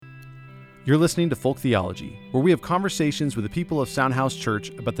You're listening to Folk Theology, where we have conversations with the people of Soundhouse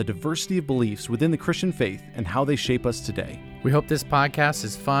Church about the diversity of beliefs within the Christian faith and how they shape us today. We hope this podcast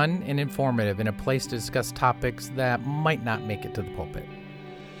is fun and informative and a place to discuss topics that might not make it to the pulpit.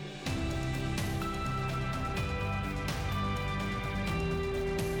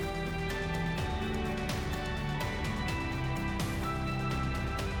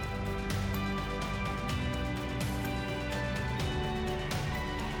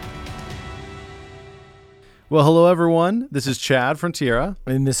 Well, hello, everyone. This is Chad Frontiera.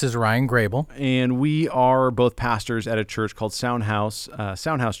 And this is Ryan Grable. And we are both pastors at a church called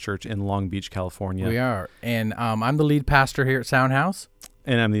Soundhouse Church in Long Beach, California. We are. And I'm the lead pastor here at Soundhouse.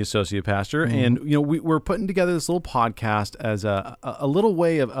 And I'm the associate pastor. Mm-hmm. And, we're putting together this little podcast as a little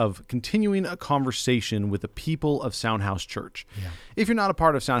way of continuing a conversation with the people of Soundhouse Church. Yeah. If you're not a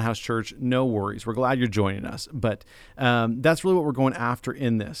part of Soundhouse Church, no worries. We're glad you're joining us. But that's really what we're going after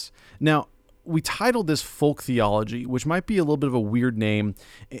in this. Now, we titled this Folk Theology, which might be a little bit of a weird name.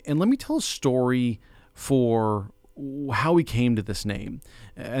 And let me tell a story for how we came to this name.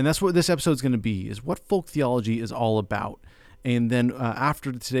 And that's what this episode is going to be, is what folk theology is all about. And then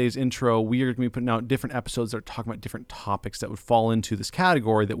after today's intro, we are going to be putting out different episodes that are talking about different topics that would fall into this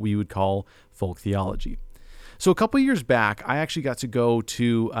category that we would call folk theology. So a couple of years back, I actually got to go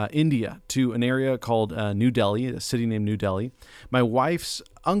to India, to an area called New Delhi, a city named New Delhi. My wife's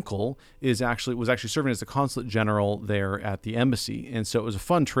uncle was actually serving as the consulate general there at the embassy, and so it was a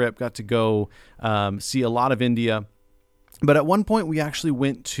fun trip. Got to go see a lot of India, but at one point we actually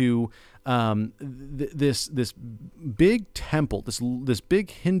went to this big temple, this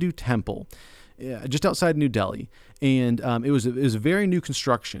big Hindu temple, just outside New Delhi, and it was a very new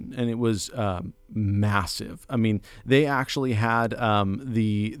construction, and it was massive. I mean, they actually had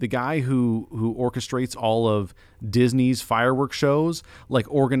the guy who orchestrates all of Disney's fireworks shows, like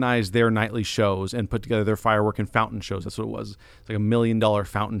organized their nightly shows and put together their firework and fountain shows. That's what it was. It's like $1 million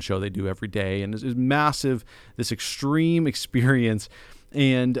fountain show they do every day, and it's massive. This extreme experience.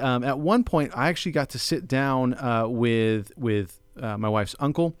 And at one point, I actually got to sit down with my wife's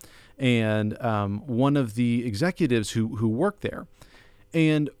uncle and one of the executives who worked there.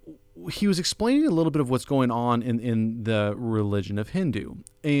 And he was explaining a little bit of what's going on in the religion of Hindu.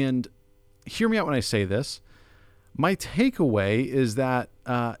 And hear me out when I say this. My takeaway is that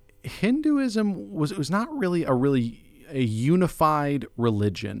Hinduism was not really a unified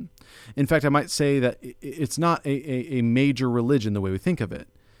religion. In fact, I might say that it's not a major religion the way we think of it.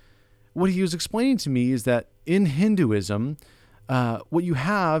 What he was explaining to me is that in Hinduism, what you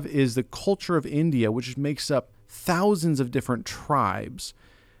have is the culture of India, which makes up thousands of different tribes,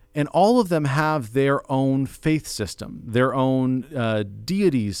 and all of them have their own faith system, their own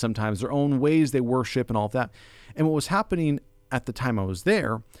deities sometimes, their own ways they worship and all of that. And what was happening at the time I was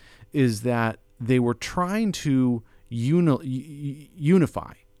there is that they were trying to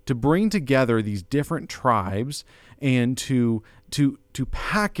unify, to bring together these different tribes and to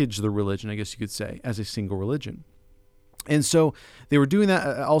package the religion, I guess you could say, as a single religion. And so they were doing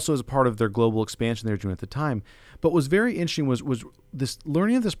that also as a part of their global expansion they were doing at the time. But what was very interesting was this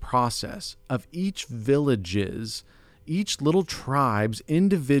learning of this process of each village's, each little tribe's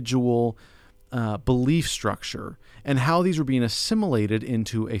individual belief structure and how these were being assimilated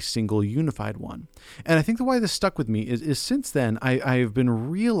into a single unified one. And I think the why this stuck with me is since then, I have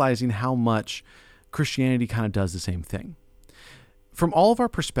been realizing how much Christianity kind of does the same thing. From all of our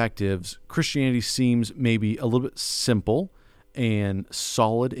perspectives, Christianity seems maybe a little bit simple and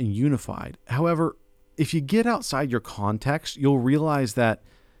solid and unified. However, if you get outside your context, you'll realize that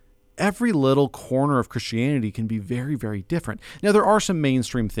every little corner of Christianity can be very, very different. Now, there are some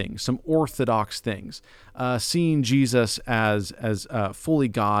mainstream things, some orthodox things, seeing Jesus as fully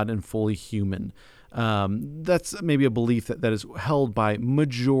God and fully human. That's maybe a belief that is held by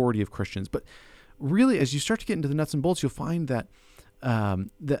majority of Christians. But really, as you start to get into the nuts and bolts, you'll find that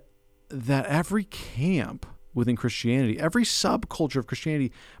that every camp within Christianity, every subculture of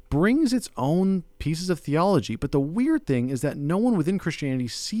Christianity brings its own pieces of theology. But the weird thing is that no one within Christianity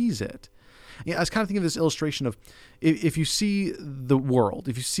sees it. I was kind of thinking of this illustration of if you see the world,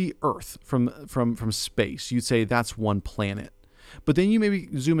 if you see Earth from space, you'd say that's one planet. But then you maybe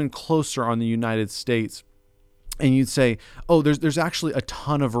zoom in closer on the United States, and you'd say, oh, there's actually a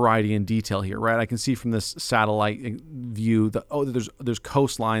ton of variety and detail here, right? I can see from this satellite view that, there's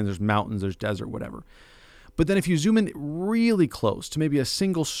coastline, there's mountains, there's desert, whatever. But then if you zoom in really close to maybe a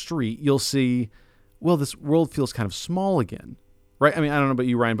single street, you'll see, well, this world feels kind of small again, right? I mean, I don't know about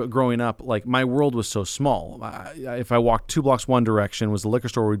you, Ryan, but growing up, like, my world was so small. If I walked 2 blocks one direction was the liquor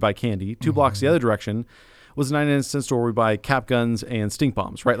store where we'd buy candy, 2 blocks the other direction was a 99-cent store where we buy cap guns and stink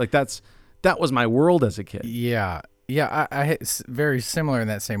bombs, right? Like, that's that was my world as a kid. Yeah. Yeah, it's very similar in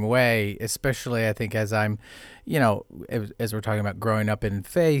that same way, especially I think as I'm, as we're talking about growing up in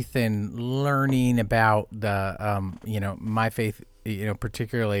faith and learning about the, my faith,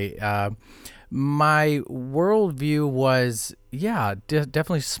 particularly, my worldview was,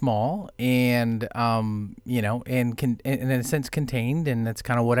 definitely small and, and in a sense contained, and that's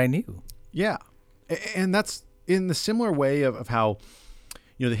kind of what I knew. Yeah. And that's in the similar way of how,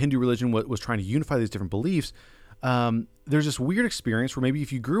 the Hindu religion was trying to unify these different beliefs. There's this weird experience where maybe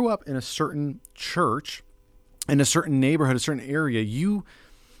if you grew up in a certain church, in a certain neighborhood, a certain area, you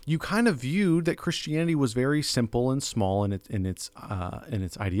kind of viewed that Christianity was very simple and small in its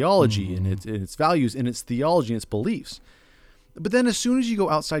ideology, in its values, in its theology, and its beliefs. But then as soon as you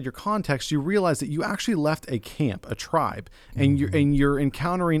go outside your context, you realize that you actually left a camp, a tribe, and you're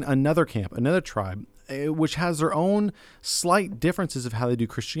encountering another camp, another tribe, which has their own slight differences of how they do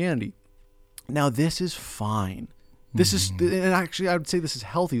Christianity. Now, this is fine. This is, and actually, I would say this is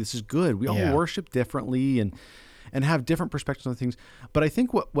healthy. This is good. We all worship differently and have different perspectives on things. But I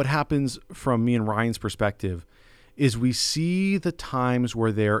think what happens from me and Ryan's perspective is we see the times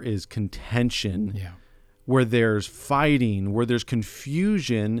where there is contention, where there's fighting, where there's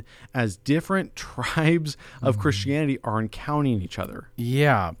confusion as different tribes of Christianity are encountering each other.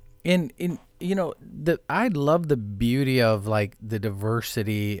 Yeah. And I love the beauty of like the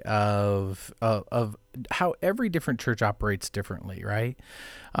diversity of how every different church operates differently, right?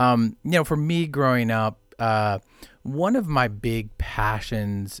 For me growing up, one of my big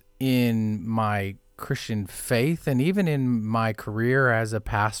passions in my Christian faith and even in my career as a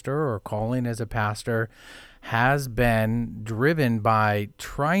pastor or calling as a pastor has been driven by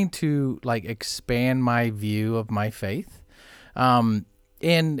trying to like expand my view of my faith.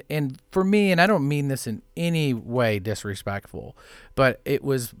 And for me, and I don't mean this in any way disrespectful, but it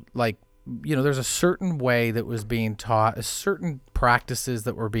was like, there's a certain way that was being taught, a certain practices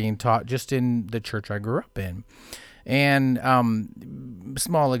that were being taught just in the church I grew up in. And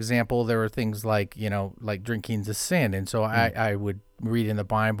small example, there were things like, like drinking's a sin. And so I would read in the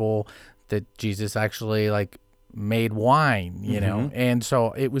Bible that Jesus actually like made wine, and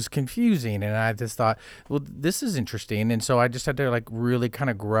so it was confusing, and I just thought, well, this is interesting, and so I just had to like really kind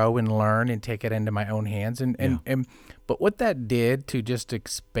of grow and learn and take it into my own hands, and but what that did to just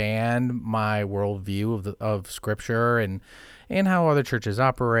expand my worldview of Scripture and how other churches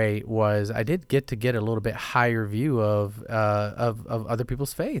operate was I did get a little bit higher view of other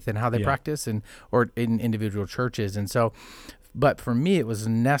people's faith and how they practice or in individual churches, and so. But for me, it was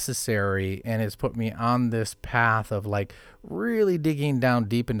necessary, and it's put me on this path of like really digging down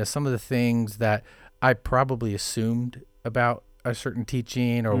deep into some of the things that I probably assumed about a certain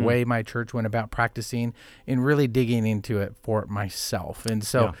teaching or way my church went about practicing, and really digging into it for myself. And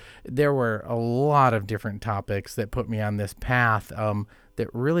so there were a lot of different topics that put me on this path that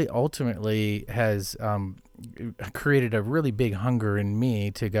really ultimately has created a really big hunger in me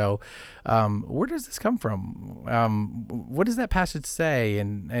to go, where does this come from? What does that passage say?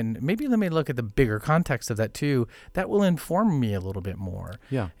 And maybe let me look at the bigger context of that too. That will inform me a little bit more.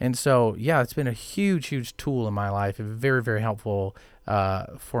 Yeah. And so, it's been a huge, huge tool in my life. Very, very helpful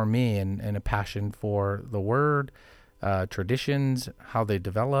for me and a passion for the Word, traditions, how they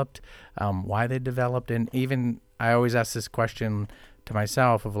developed, why they developed. And even I always ask this question to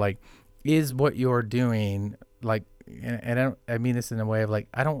myself of like, is what you're doing like, and I mean this in a way of like,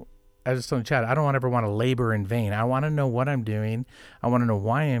 I just told Chad, I don't ever want to labor in vain. I want to know what I'm doing. I want to know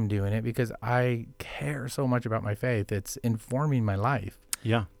why I'm doing it because I care so much about my faith. It's informing my life.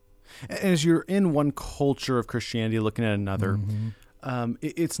 Yeah. As you're in one culture of Christianity looking at another,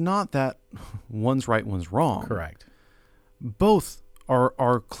 it's not that one's right, one's wrong. Correct. Both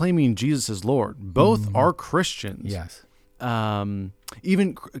are claiming Jesus as Lord. Both are Christians. Yes.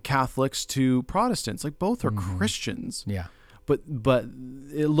 Even Catholics to Protestants, like both are Christians. Yeah. But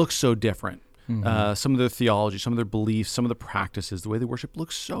it looks so different. Some of their theology, some of their beliefs, some of the practices, the way they worship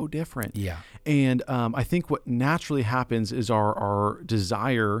looks so different. Yeah. And I think what naturally happens is our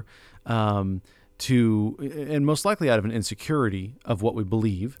desire to, and most likely out of an insecurity of what we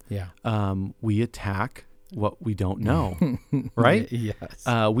believe, we attack what we don't know, right? Yes.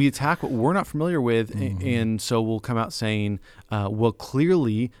 We attack what we're not familiar with, and so we'll come out saying, well,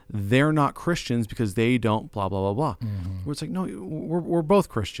 clearly they're not Christians because they don't blah, blah, blah, blah. Where it's like, no, we're both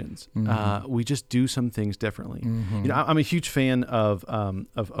Christians. We just do some things differently. I'm a huge fan of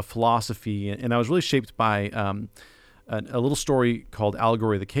philosophy, and I was really shaped by a little story called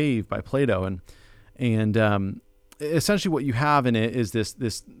Allegory of the Cave by Plato, and essentially what you have in it is this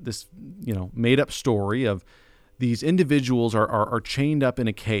made up story of these individuals are chained up in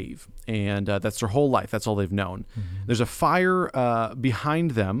a cave, and that's their whole life. That's all they've known. There's a fire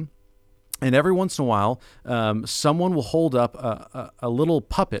behind them. And every once in a while, someone will hold up a little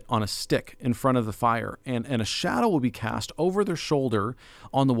puppet on a stick in front of the fire, and a shadow will be cast over their shoulder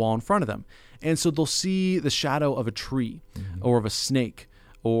on the wall in front of them. And so they'll see the shadow of a tree or of a snake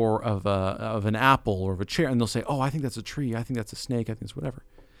or of an apple or of a chair, and they'll say, oh, I think that's a tree. I think that's a snake. I think it's whatever.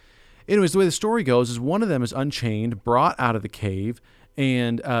 Anyways, the way the story goes is one of them is unchained, brought out of the cave,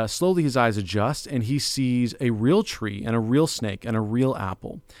 and slowly his eyes adjust, and he sees a real tree and a real snake and a real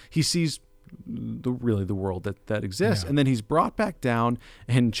apple. He sees the world that exists. And then he's brought back down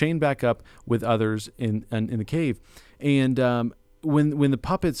and chained back up with others in the cave. And when the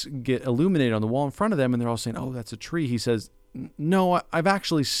puppets get illuminated on the wall in front of them, and they're all saying, oh, that's a tree, he says, no, I've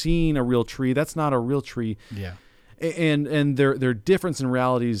actually seen a real tree. That's not a real tree. Yeah. And their difference in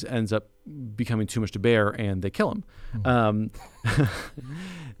realities ends up becoming too much to bear, and they kill him.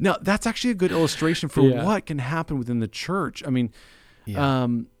 Now, that's actually a good illustration for what can happen within the church. I mean,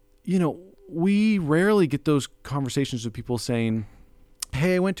 we rarely get those conversations with people saying,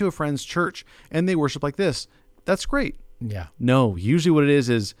 hey, I went to a friend's church and they worship like this. That's great. Yeah. No, usually what it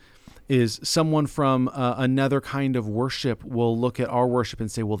is someone from another kind of worship will look at our worship and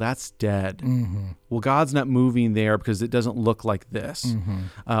say, well, that's dead. Well, God's not moving there because it doesn't look like this.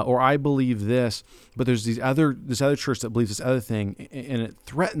 Or I believe this, but there's this other church that believes this other thing, and it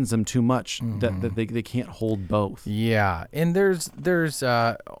threatens them too much that they can't hold both. Yeah. And there's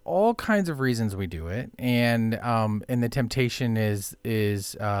all kinds of reasons we do it. And the temptation is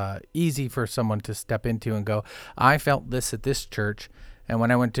easy for someone to step into and go, I felt this at this church, and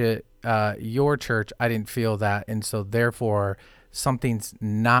when I went to your church, I didn't feel that, and so therefore something's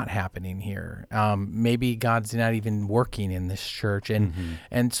not happening here. Maybe God's not even working in this church,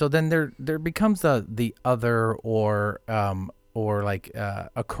 and so then there becomes the other or like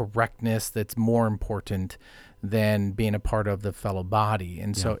a correctness that's more important than being a part of the fellow body,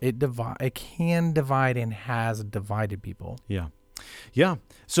 and so it can divide and has divided people. Yeah. Yeah.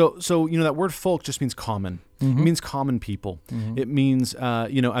 So that word folk just means common. It means common people. It means,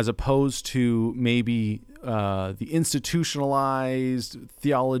 as opposed to maybe the institutionalized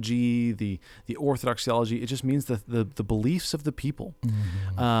theology, the orthodox theology, it just means the beliefs of the people.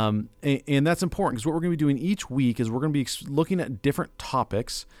 And that's important, because what we're going to be doing each week is we're going to be looking at different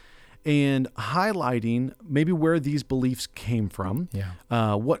topics and highlighting maybe where these beliefs came from,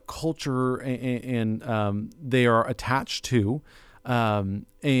 what culture and they are attached to, and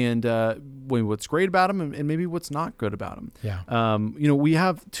what's great about them and maybe what's not good about them. Yeah. We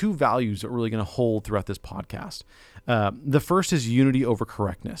have two values that we're really going to hold throughout this podcast. The first is unity over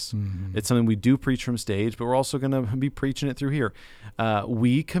correctness. It's something we do preach from stage, but we're also going to be preaching it through here.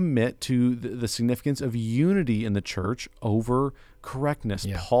 We commit to the significance of unity in the church over correctness.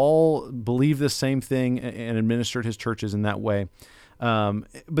 Yeah. Paul believed the same thing and administered his churches in that way.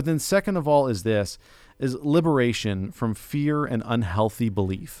 But then second of all is liberation from fear and unhealthy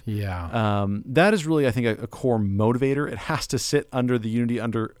belief. Yeah. That is really, I think, a core motivator. It has to sit under the unity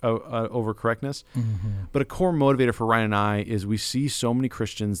over correctness. But a core motivator for Ryan and I is we see so many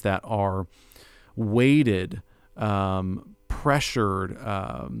Christians that are weighted, pressured,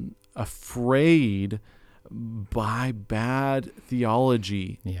 afraid by bad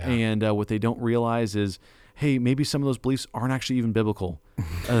theology. Yeah. And what they don't realize is, hey, maybe some of those beliefs aren't actually even biblical.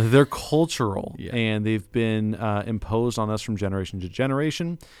 They're cultural, and they've been imposed on us from generation to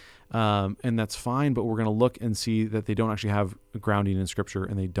generation, and that's fine, but we're going to look and see that they don't actually have a grounding in Scripture,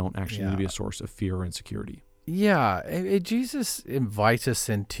 and they don't actually need to be a source of fear or insecurity. Yeah, Jesus invites us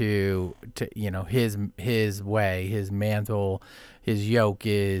into his way, his mantle, his yoke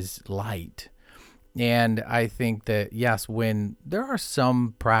is light. And I think that, yes, when there are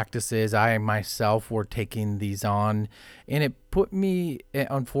some practices, I myself were taking these on, and it put me,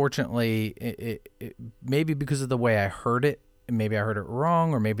 unfortunately, it maybe because of the way I heard it, maybe I heard it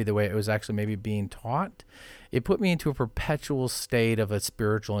wrong, or maybe the way it was actually maybe being taught, it put me into a perpetual state of a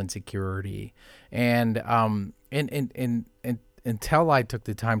spiritual insecurity. And until I took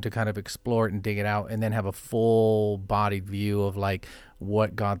the time to kind of explore it and dig it out and then have a full-bodied view of like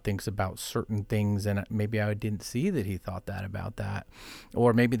what God thinks about certain things, and maybe I didn't see that he thought that about that,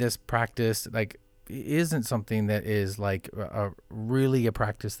 or maybe this practice like isn't something that is like really a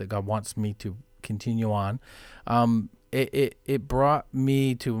practice that God wants me to continue on. It brought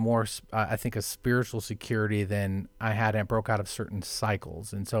me to more, I think, a spiritual security than I had, and broke out of certain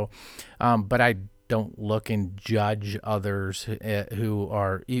cycles. And so, but I don't look and judge others who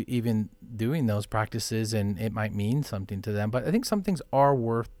are even doing those practices, and it might mean something to them. But I think some things are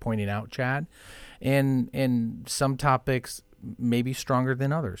worth pointing out, Chad. and some topics may be stronger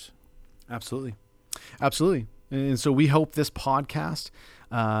than others. Absolutely. Absolutely. And so we hope this podcast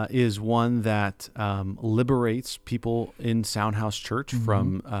is one that liberates people in Soundhouse Church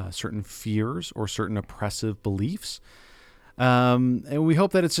from certain fears or certain oppressive beliefs. And we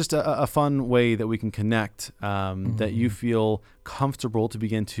hope that it's just a fun way that we can connect, that you feel comfortable to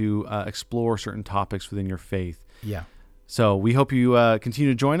begin to explore certain topics within your faith. Yeah. So we hope you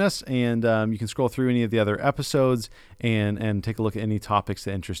continue to join us, and you can scroll through any of the other episodes and take a look at any topics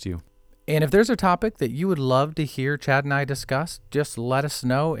that interest you. And if there's a topic that you would love to hear Chad and I discuss, just let us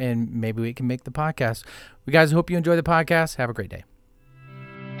know, and maybe we can make the podcast. We guys hope you enjoy the podcast. Have a great day.